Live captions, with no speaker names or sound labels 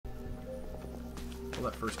Well,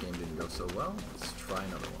 that first game didn't go so well. Let's try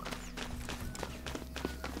another one.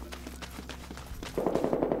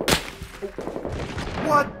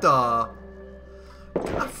 What the?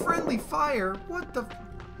 A friendly fire? What the?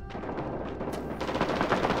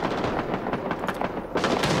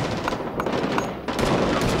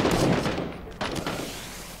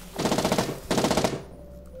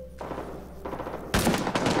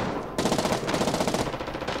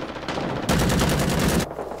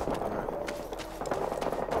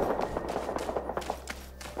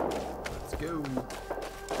 Let's go.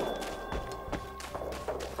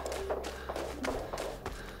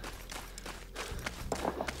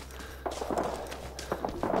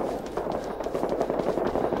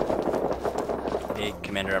 Hey,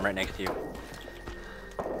 Commander, I'm right next to you.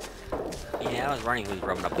 Yeah, I was running. He was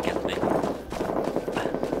rubbing up against me.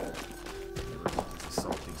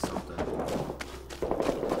 Salty something.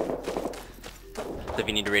 So if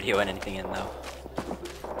you need to radio anything in, though.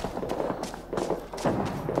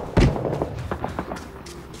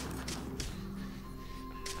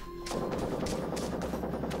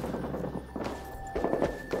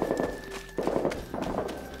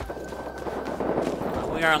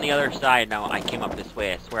 We are on the other side now. I came up this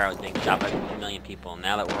way. I swear I was being shot by 2 million people.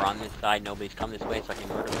 Now that we're on this side, nobody's come this way, so I can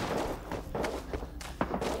murder them.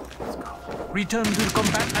 Return to the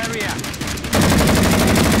combat area.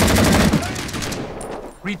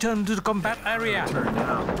 Return to the combat area. Turn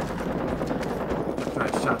now. After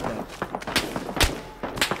I shot that.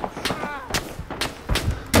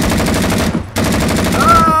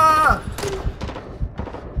 Ah!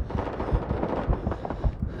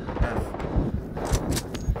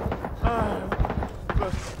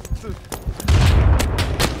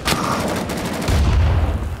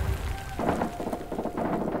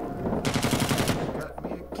 Got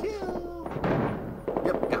me a kill.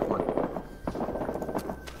 Yep, got one.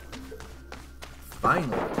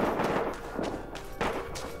 Finally.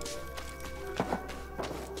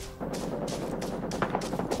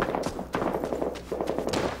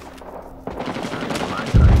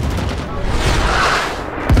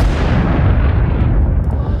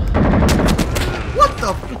 What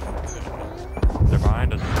the? They're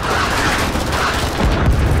behind us.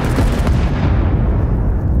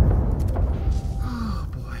 Oh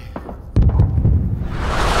boy.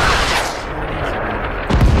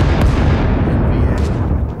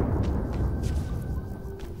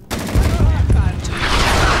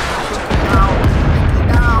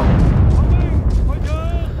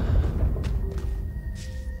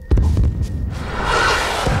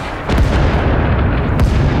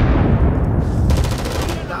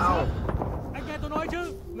 Anh nghe tôi nói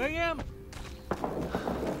chứ, người anh em.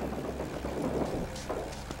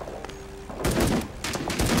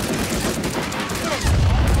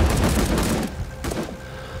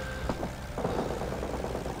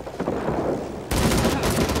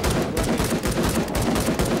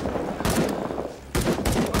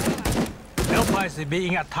 Alpha is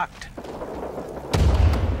being attacked.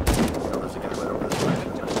 There's a guy right over this way.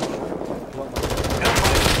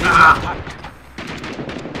 Alpha is being attacked.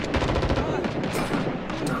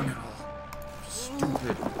 Darn it all.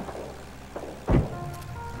 Stupid.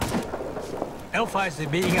 Alpha is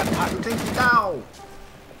being attacked. Take it down.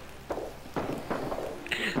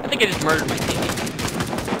 I think I just murdered my teammate.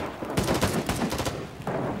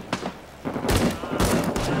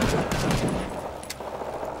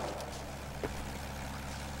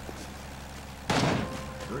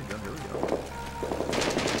 Here we go, here we go.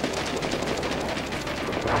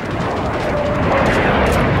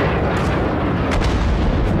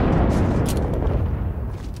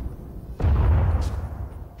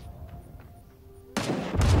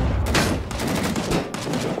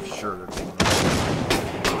 Sure, they're taking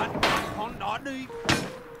Con đó đi.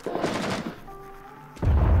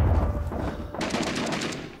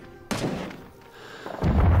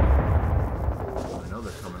 I know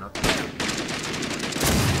they're coming up.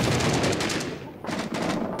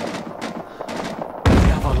 We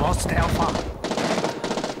have lost Alpha.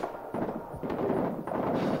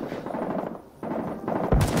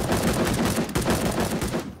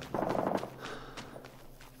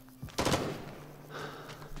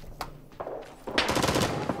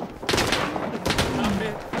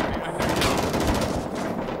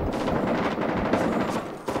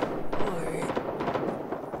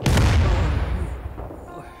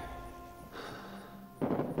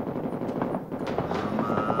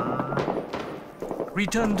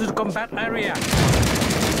 Return to the combat area.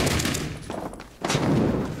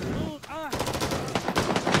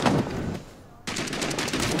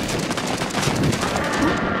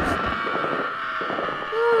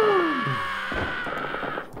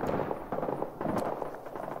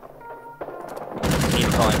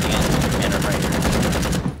 calling me in right here.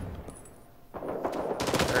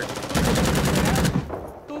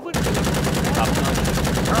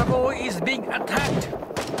 Bravo is being attacked.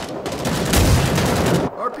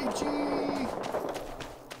 RPG!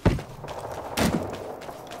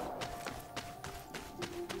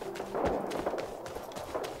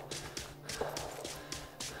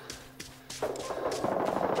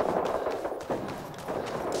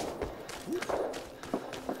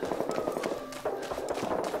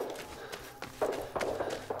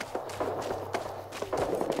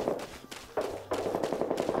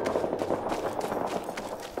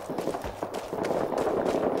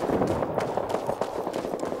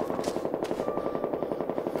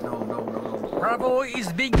 Bravo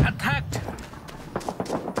is being attacked.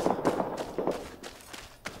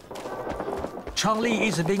 Charlie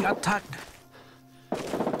is being attacked. He's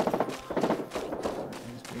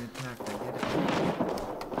being attacked, I get it.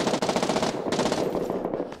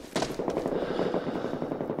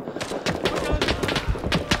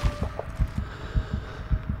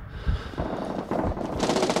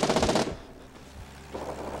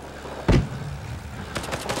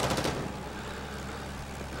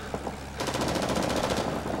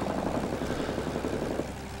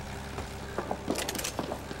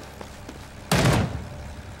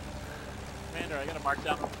 Commander, I got a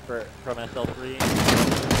markdown from SL3.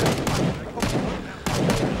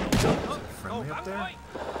 Friendly up there?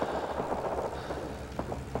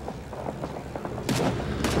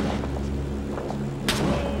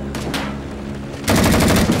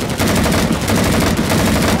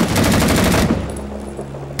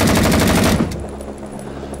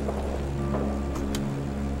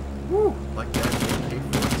 Woo! Like that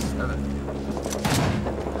AK-47.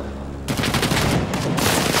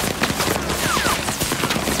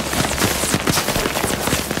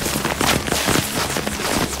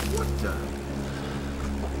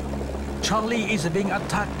 Charlie is being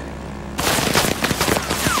attacked.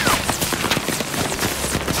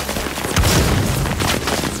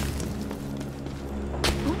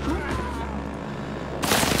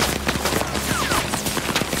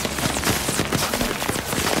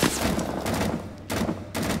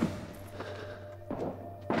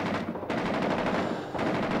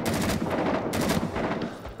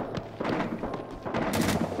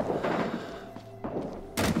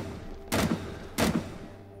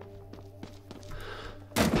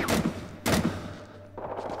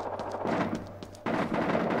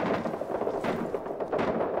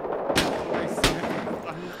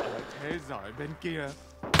 Bên kia.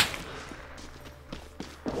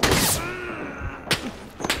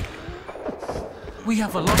 We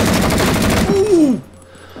have a lot. Ooh!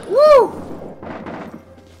 Woo!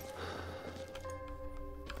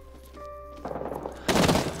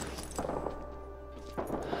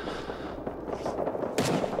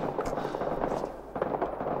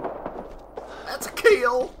 That's a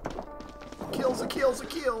kill! Kill's a kill's a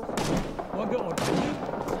kill.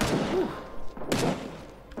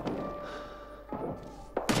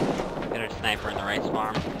 Get a sniper in the right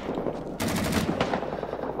farm.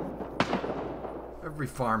 Every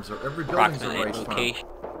building's a Approximate race farm.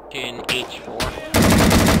 location H4.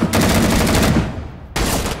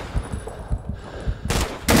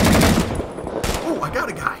 Oh, I got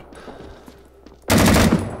a guy.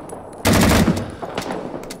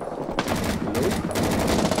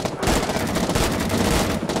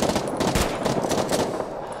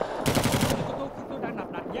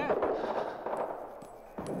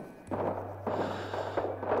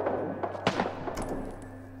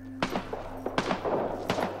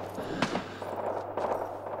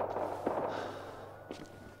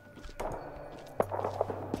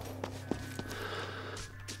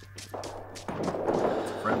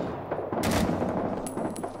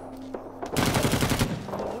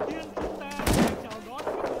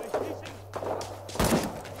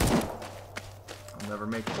 Never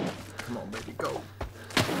make it. Come on, baby, go.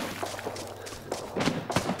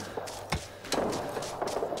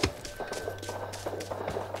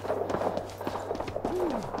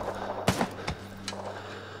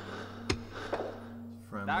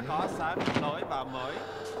 Đã có sẵn lối vào mới.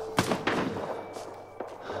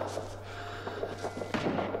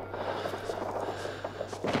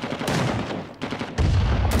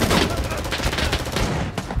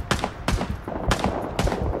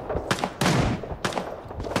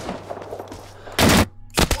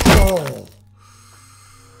 Oh!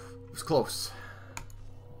 It was close.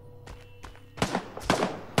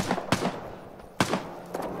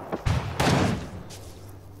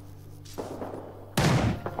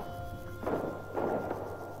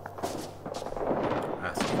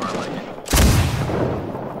 That's so far like it.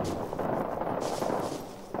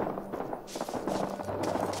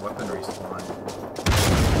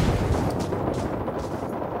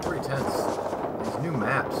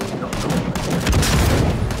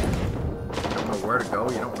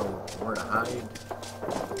 you don't know where to hide.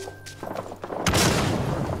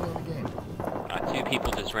 Two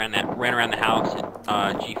people just ran around the house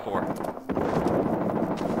at G4.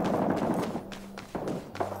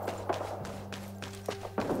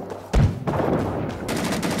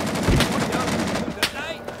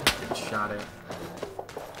 Shot it.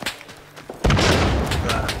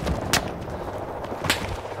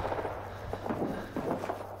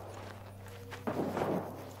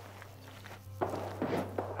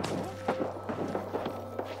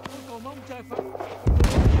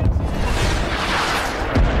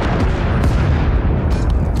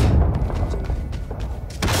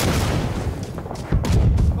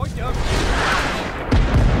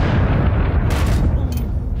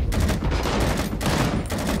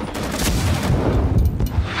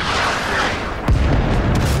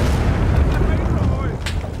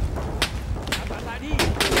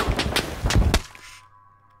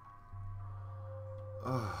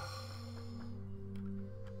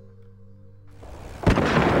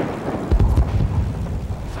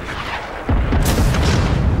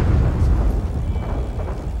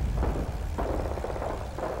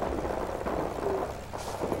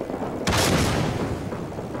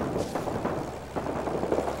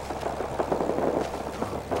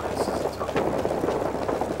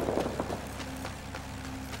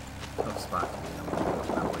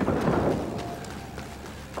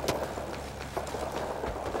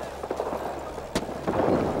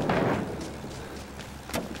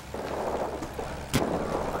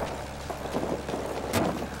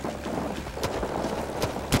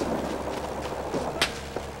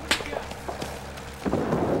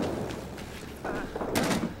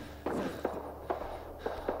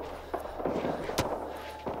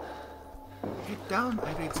 Down,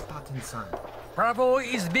 Irate spot in sun. Bravo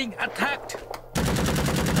is being attacked.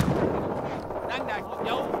 Đang đạt một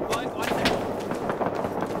dấu với của anh.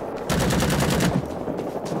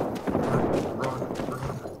 Run.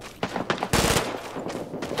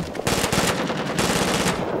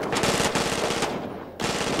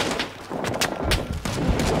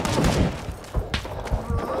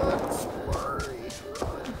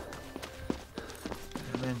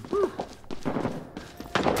 And then, woo.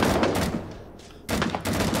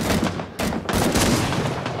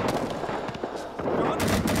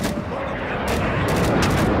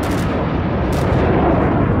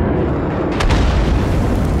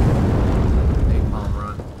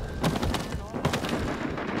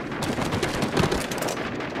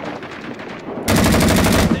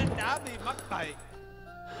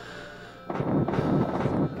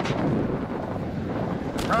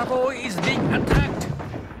 Bravo is being attacked.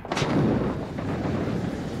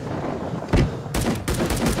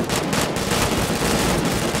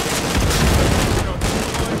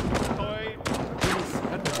 Thôi,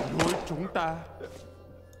 đã đường đuổi chúng ta.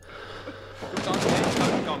 Chúng ta sẽ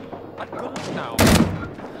tấn công bất cứ lúc nào.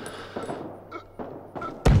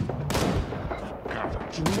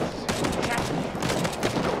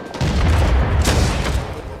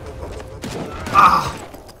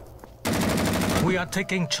 We are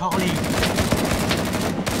taking Charlie.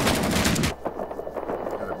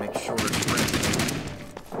 Gotta make sure it's ready.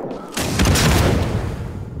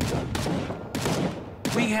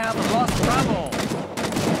 We have lost Bravo.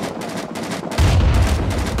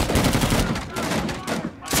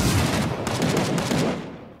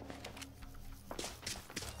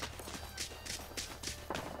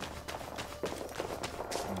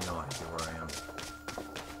 No idea where I am.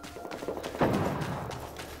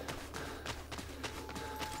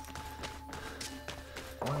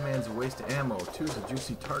 One man's a waste of ammo, two's a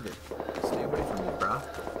juicy target. Stay away from me, brah.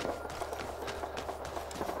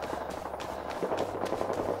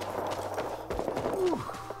 Whew.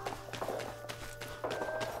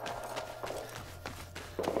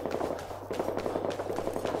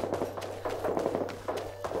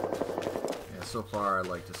 Yeah, so far I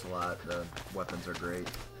like this a lot. The weapons are great.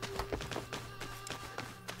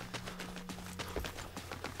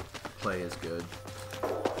 Play is good.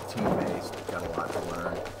 Team-based, got a lot to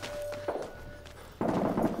learn.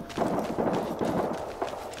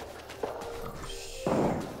 Oh,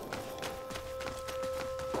 shoot.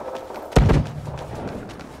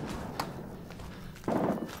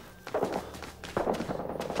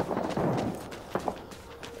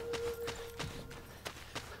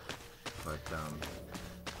 But,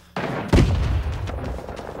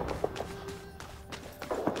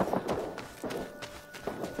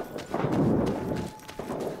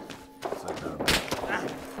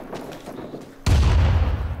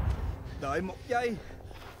 Đợi một giây.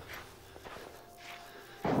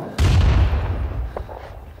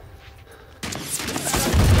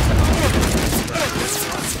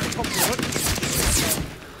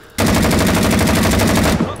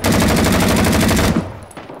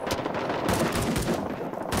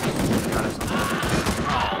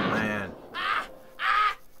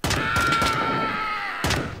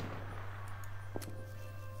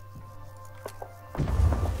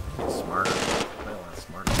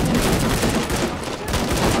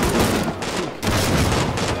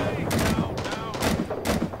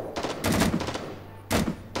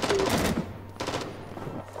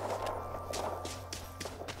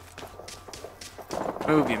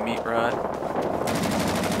 Move, you meat rod.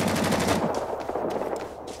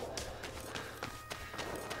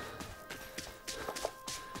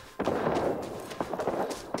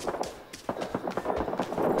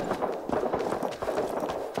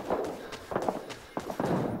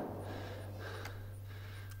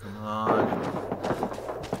 Come on.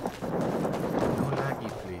 No laggy,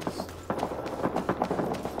 please.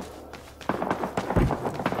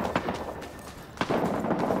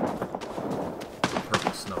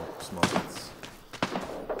 Purple snow smokes.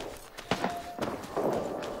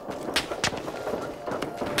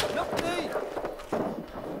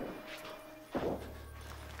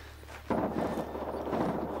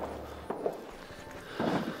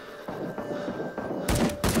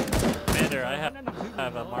 Commander, I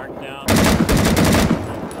have a mark down.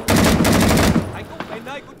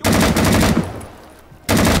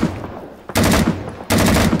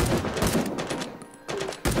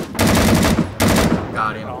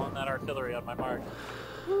 Got him. Calling that artillery on my mark.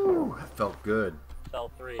 Woo, that felt good. Cell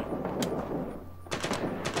 3.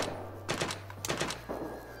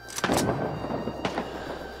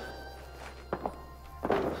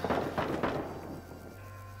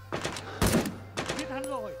 Giết hắn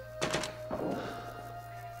rồi.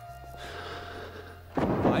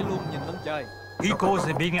 Phải luôn nhìn lên trời. Eco is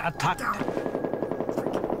being attacked.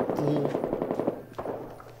 Fool.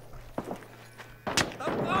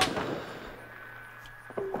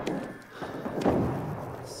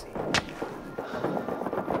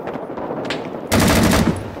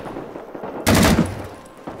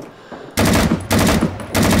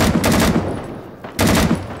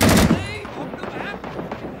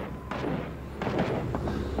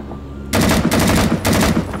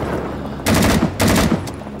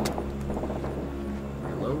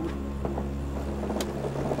 Reload.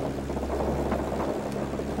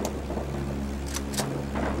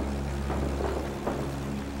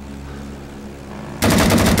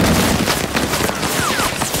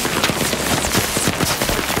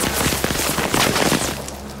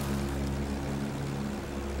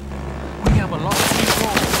 We have a lost Eco.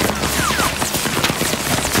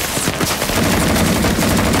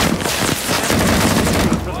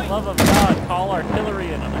 For the love of God, call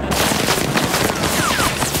artillery in on that.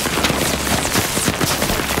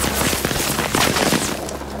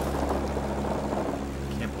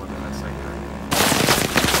 Can't believe that's like that.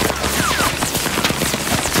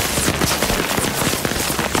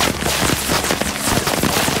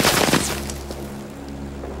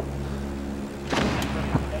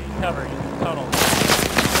 Cover, tunnel.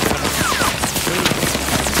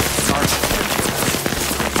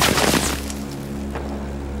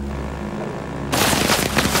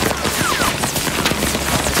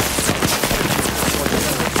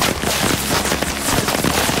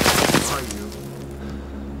 Where are you?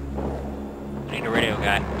 I need a radio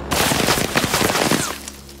guy.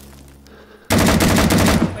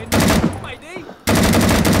 Mày đi.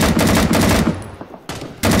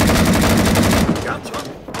 Gotcha.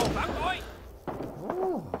 Còn phản bội.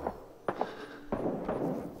 Oh.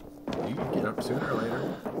 You can get up sooner or later.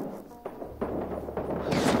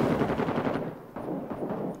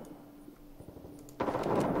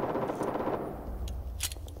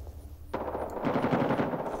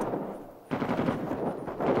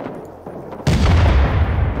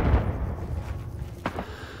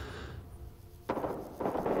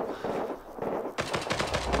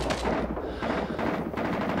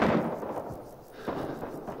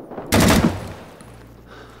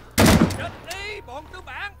 Chết đi bọn tư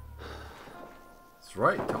bản. That's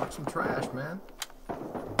right. Talk some trash, man.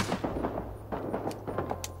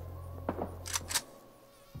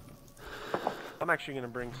 I'm actually gonna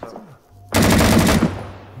bring some.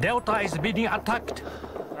 Delta is being attacked.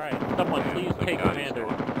 Alright, someone please take commander.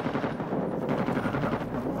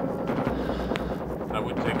 I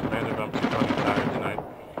would take commander, but I'm too fucking tired tonight.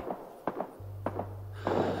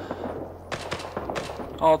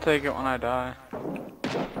 I'll take it when I die.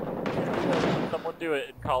 Someone do it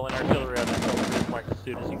and call in artillery on that cell mark as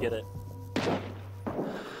soon as you get it.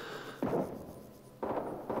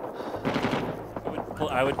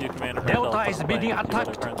 I would do commander myself. Delta is I'm being playing with two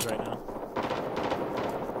other attacked. friends right now.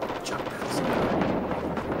 Chuck that stuff.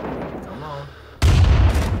 Come on.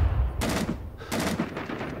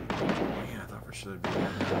 Man, I thought for sure it'd be that.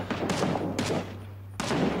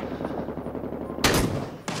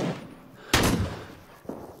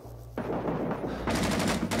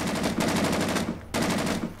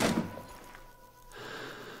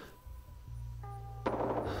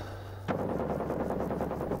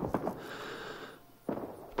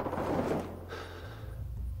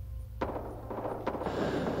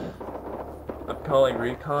 calling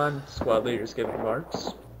recon. Squad leaders giving marks.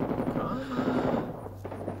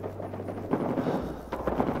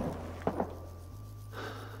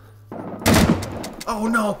 Oh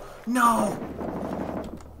no! No!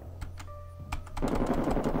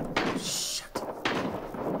 Shit.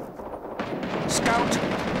 Scout,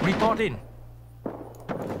 report in.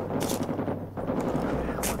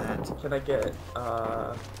 Can I get,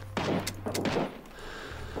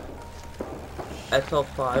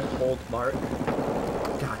 SL5 hold mark?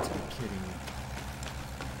 Got to be kidding me.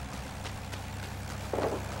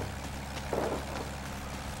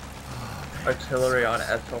 Artillery on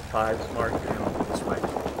SL5's mark. This way.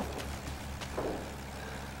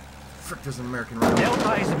 Frick, there's an American round.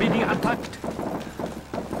 Delta is being attacked.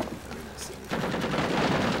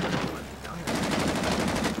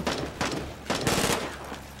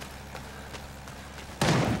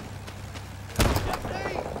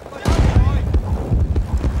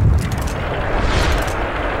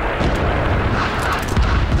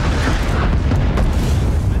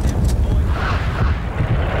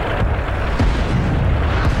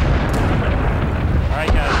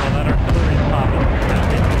 Alright guys, well that artillery's popping.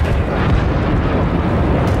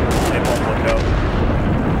 They won't look out.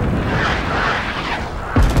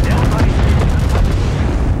 Delta is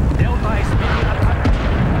being attacked.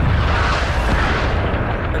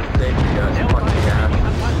 Let's save you guys Delta fucking is gas.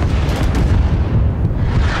 being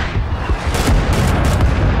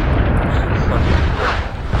attacked.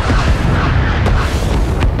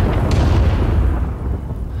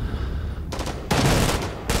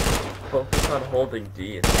 Focus on holding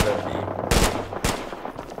D instead of E.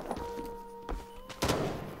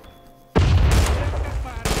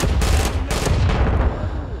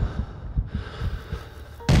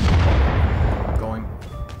 Going.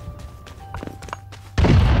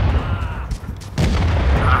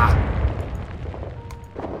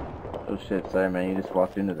 Oh shit, sorry man, you just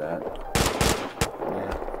walked into that.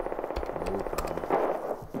 Yeah. No problem.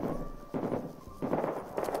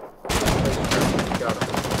 Got him.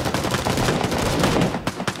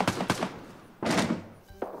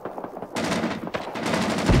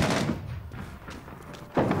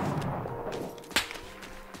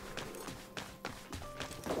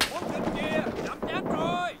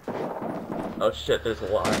 Oh shit, there's a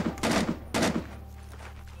lot.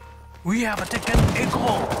 We have taken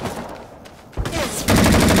Echo.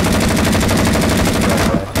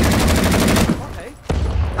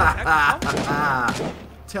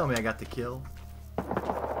 Tell me I got the kill.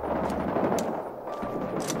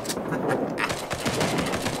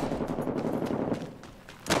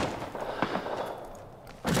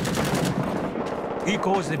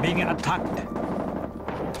 Echo is being attacked.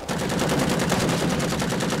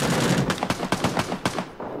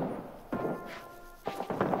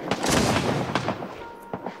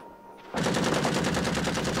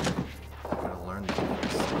 Gotta learn these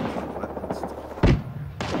weapons.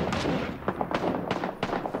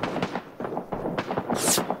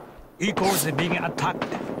 Echo is being attacked.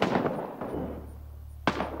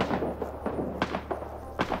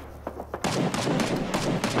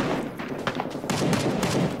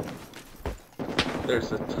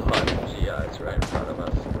 There's a ton of GIs right in front of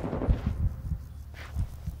us.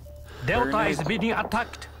 Delta Very is nice. being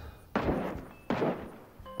attacked.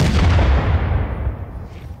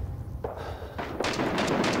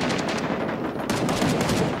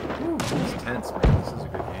 It's tense, man. This is a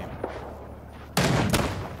good game.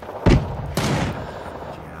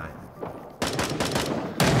 GI.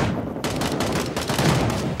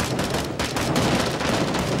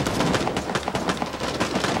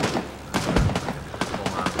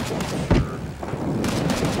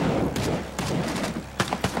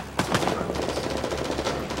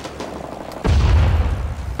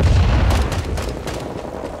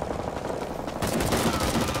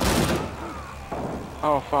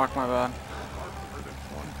 Oh fuck, my bad.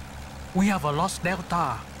 We have lost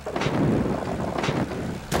Delta.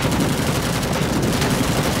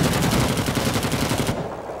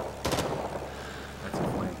 That's a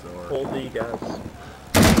flamethrower. Hold E, guys.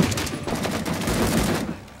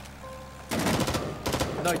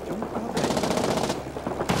 No, don't go.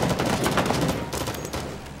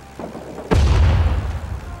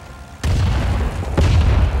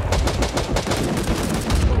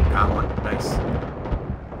 Oh, got one. Nice.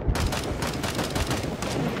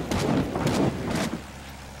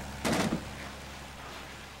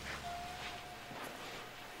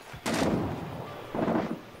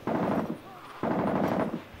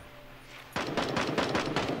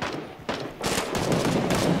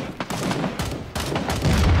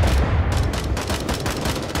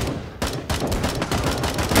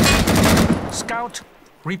 Scout,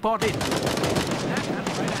 Reported.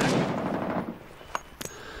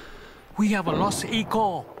 We have a lost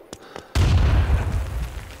eco.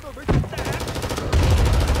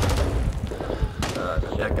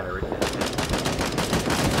 That guy right there.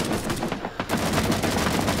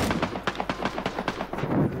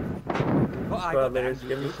 Brothers,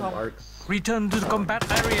 give me some arcs. Return to the combat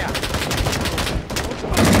area.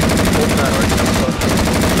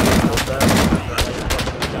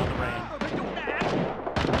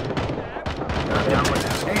 Down with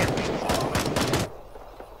his hand.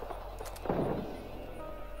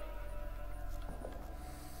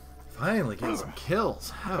 Finally getting some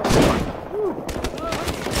kills. Oh,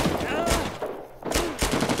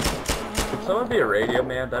 Could someone be a radio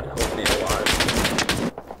man? That'd help me a lot.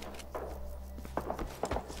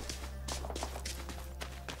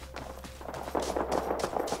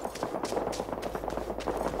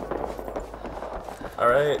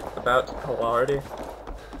 Alright, about to polarity.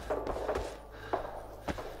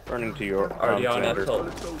 Running to your Already on Commander.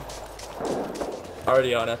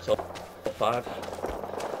 Already on SL 5.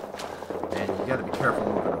 man, you gotta be careful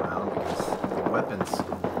moving around because the weapons,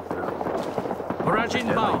 Barrage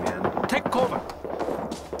inbound. deadly, man. Take cover.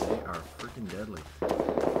 They are freaking deadly.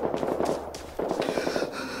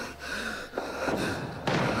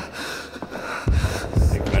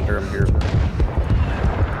 Hey, Commander, I'm here.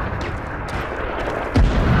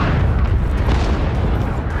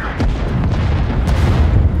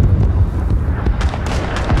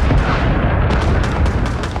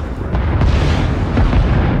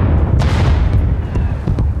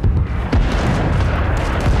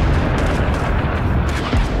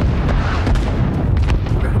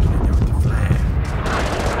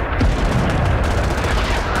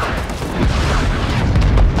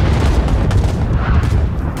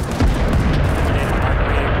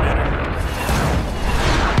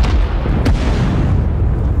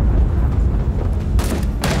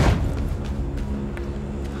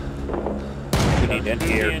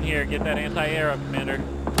 Dinky in here, get that anti-air up, Commander.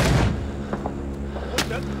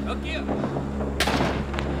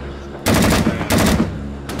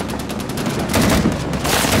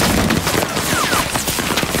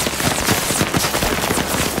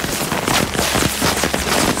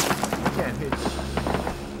 Can't hit.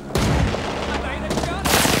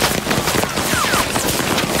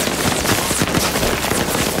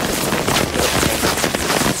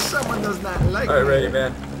 Someone does not like Alright, me. ready,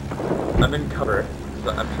 man. I'm in cover,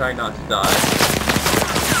 so I'm trying not to die.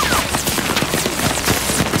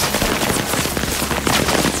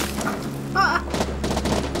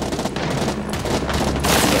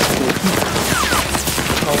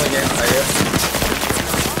 Calling in higher.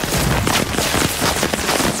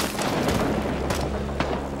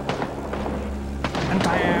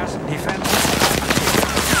 Anti-air defense.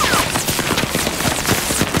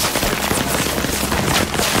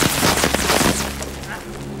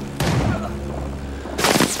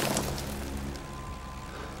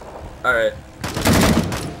 Alright.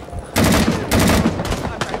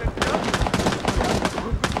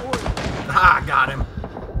 Ah, got him.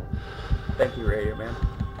 Thank you, Radio Man.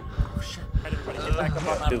 Oh shit. Alright, everybody get back up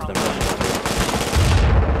on that Shoot them.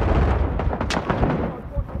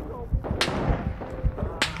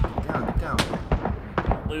 Get down, get down.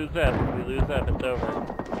 Lose that. If we lose that, it's over.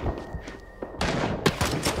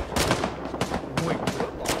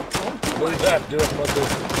 What is that? Do it, mother.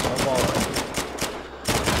 I'm all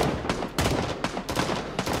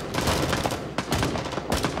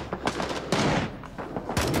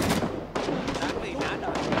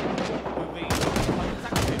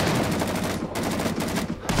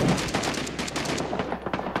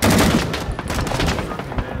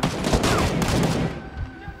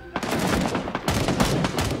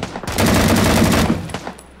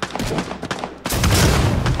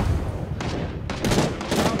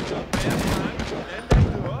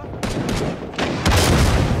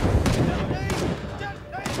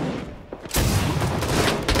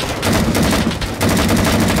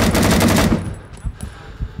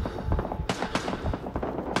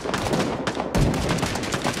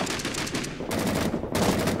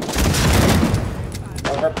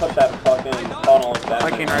Put that fucking funnel back.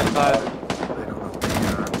 Fucking right side. I don't know who they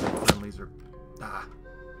are. Friendlies are. Ah,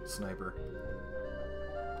 sniper.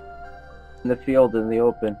 In the field, in the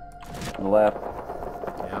open. On the left.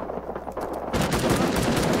 Yeah.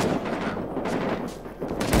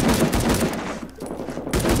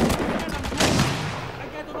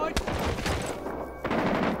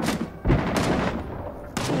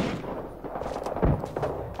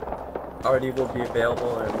 Already will be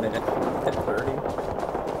available in a minute and 30.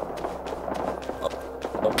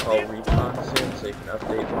 I'll call recon soon so you can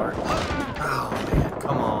update marks. Oh man,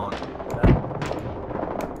 come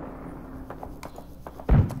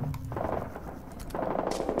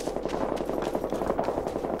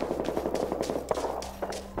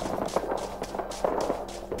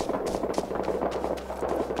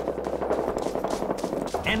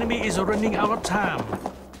enemy is running out of time.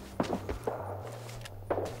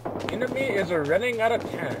 Enemy is running out of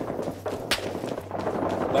time.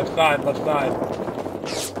 Left side, left side.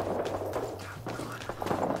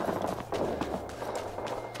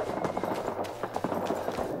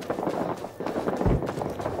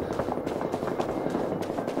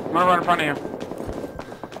 I'm gonna run in front of you.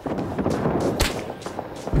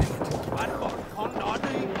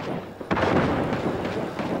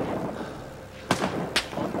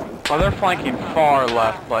 Oh, they're flanking far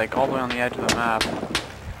left, like all the way on the edge of the map. Side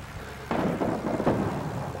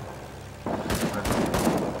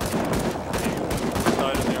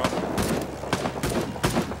of the arm.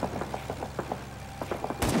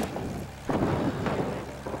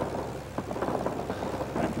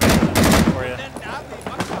 For you.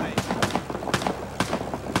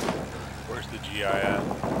 Where's the GI at?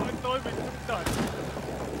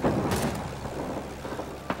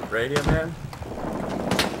 Radio man.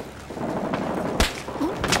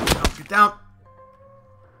 Get down.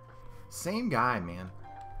 Same guy, man.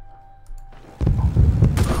 I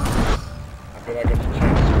feel like it's a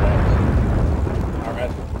chance for us.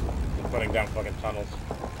 Alright. Just putting down fucking tunnels.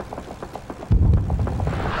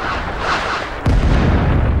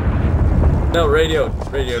 No, radio,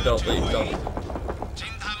 don't leave, don't leave.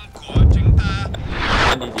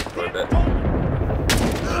 I need you for a bit.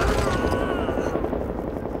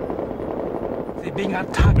 They're being Want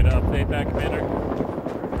attacked. me to update that, Commander?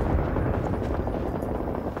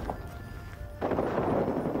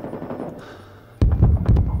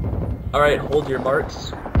 Alright, hold your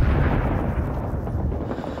marks.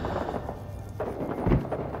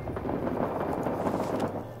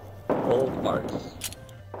 Hold marks.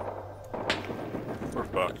 We're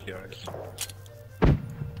fucked, guys.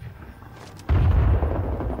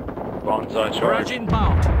 Bonsai charge. Barrage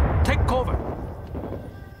inbound. Take cover.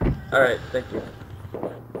 Alright, thank you.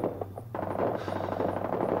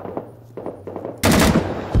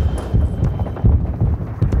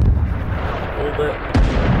 Hold it.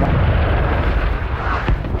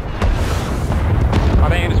 I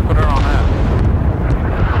think you just put it on that.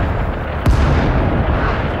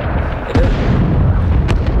 It is.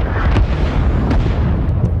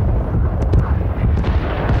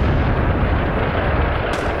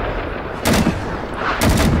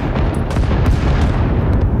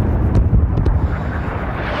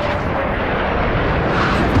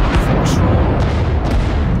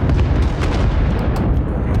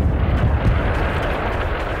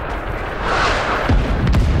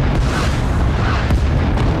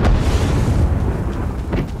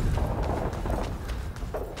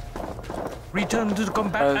 Return to the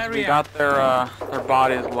combat Because area. we got their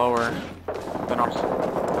bodies lower than ours, so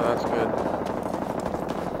that's good.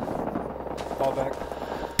 Fall back.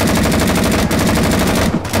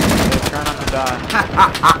 They're trying not to die.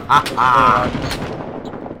 As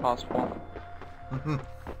possible.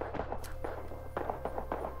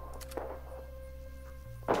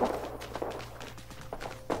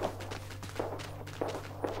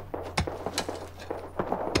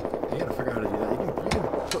 You gotta figure out how to do that. You can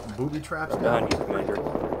put booby traps down. Which is pretty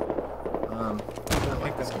cool. I don't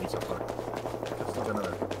like this game so far. I've still got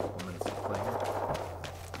another 1 minute to play here.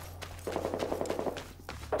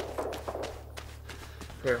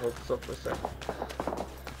 Here, hold this up for a second.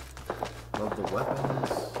 Love the weapons.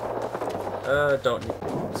 Don't need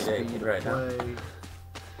Speed anything of right now. play.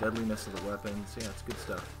 Deadliness of the weapons. Yeah, it's good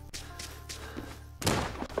stuff.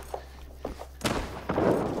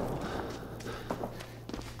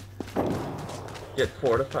 Get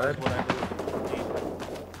fortified. Well,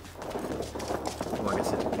 I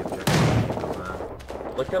guess it's the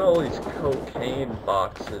objective. Look at all these cocaine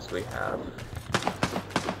boxes we have.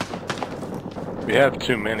 We have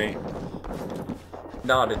too many.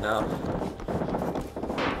 Not enough.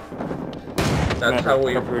 That's how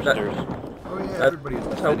we. Roosters. Oh yeah, That's everybody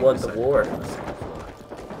was how we won the war.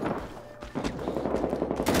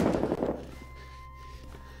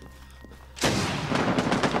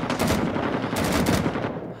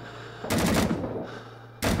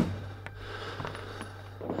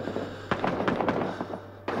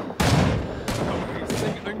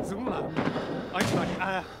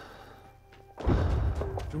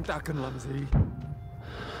 Chúng ta cần làm gì?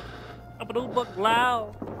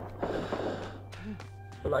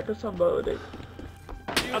 Like somebody.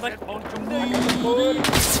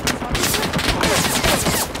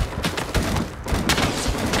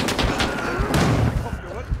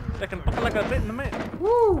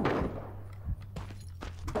 Woo!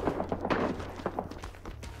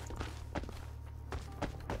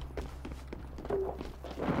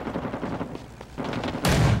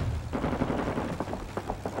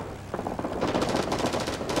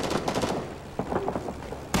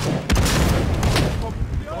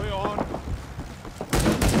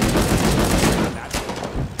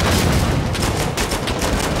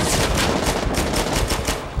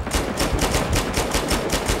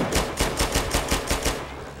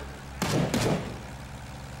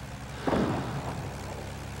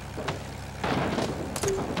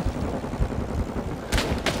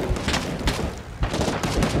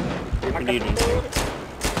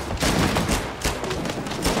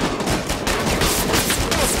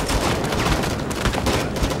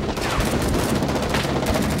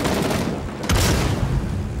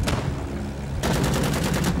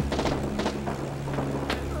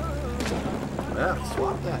 Yeah,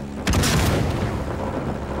 swap that.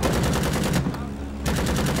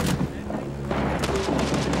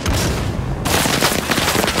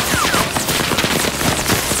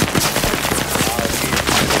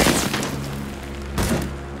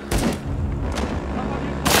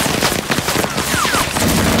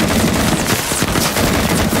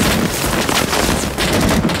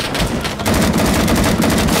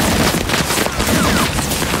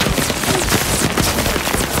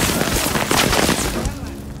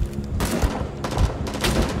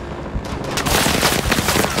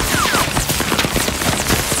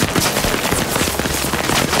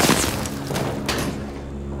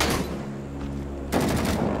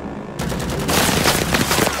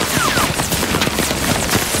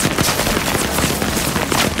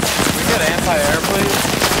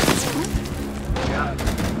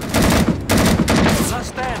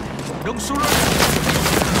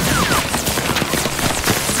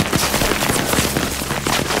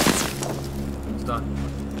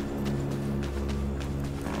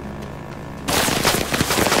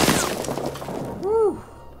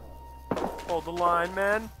 Hold the line,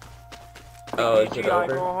 man. Oh, is it Go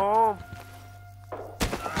over? home.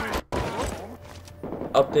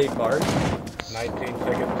 Update March. 19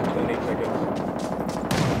 seconds, 20 seconds.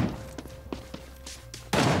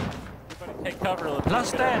 Everybody take cover. Let's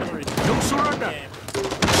Last get stand. artillery. Don't surrender. Game.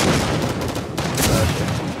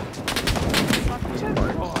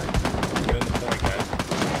 Get in the point, guys.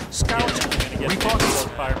 Scout. Yeah, we're gonna get Report. those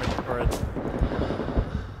firemen for it.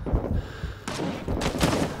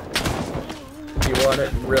 You want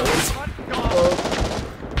it really close?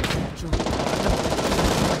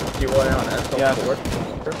 Do you want it on SL4? Yes.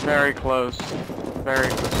 Very close. Very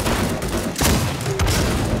close.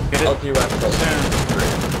 Get it I'll do SL3. soon.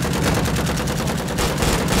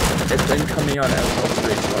 It's incoming on SL3,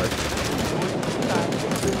 Mark.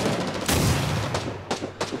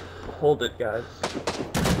 Hold it, guys.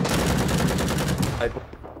 I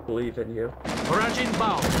believe in you. Barrage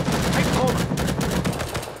inbound. Take cover.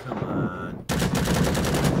 Come on.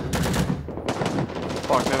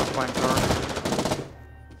 Fuck, they were playing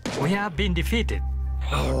through. We have been defeated.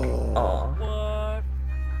 Aw. What?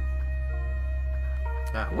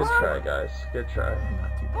 That was Good try, guys. Good try.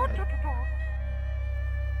 not too bad.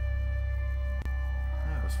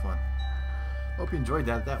 That was fun. Hope you enjoyed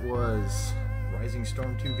that. That was Rising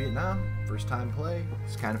Storm 2 Vietnam. First time play.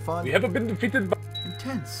 It's kind of fun. We haven't been defeated by...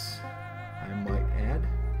 Intense, I might add.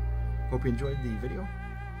 Hope you enjoyed the video.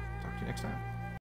 Talk to you next time.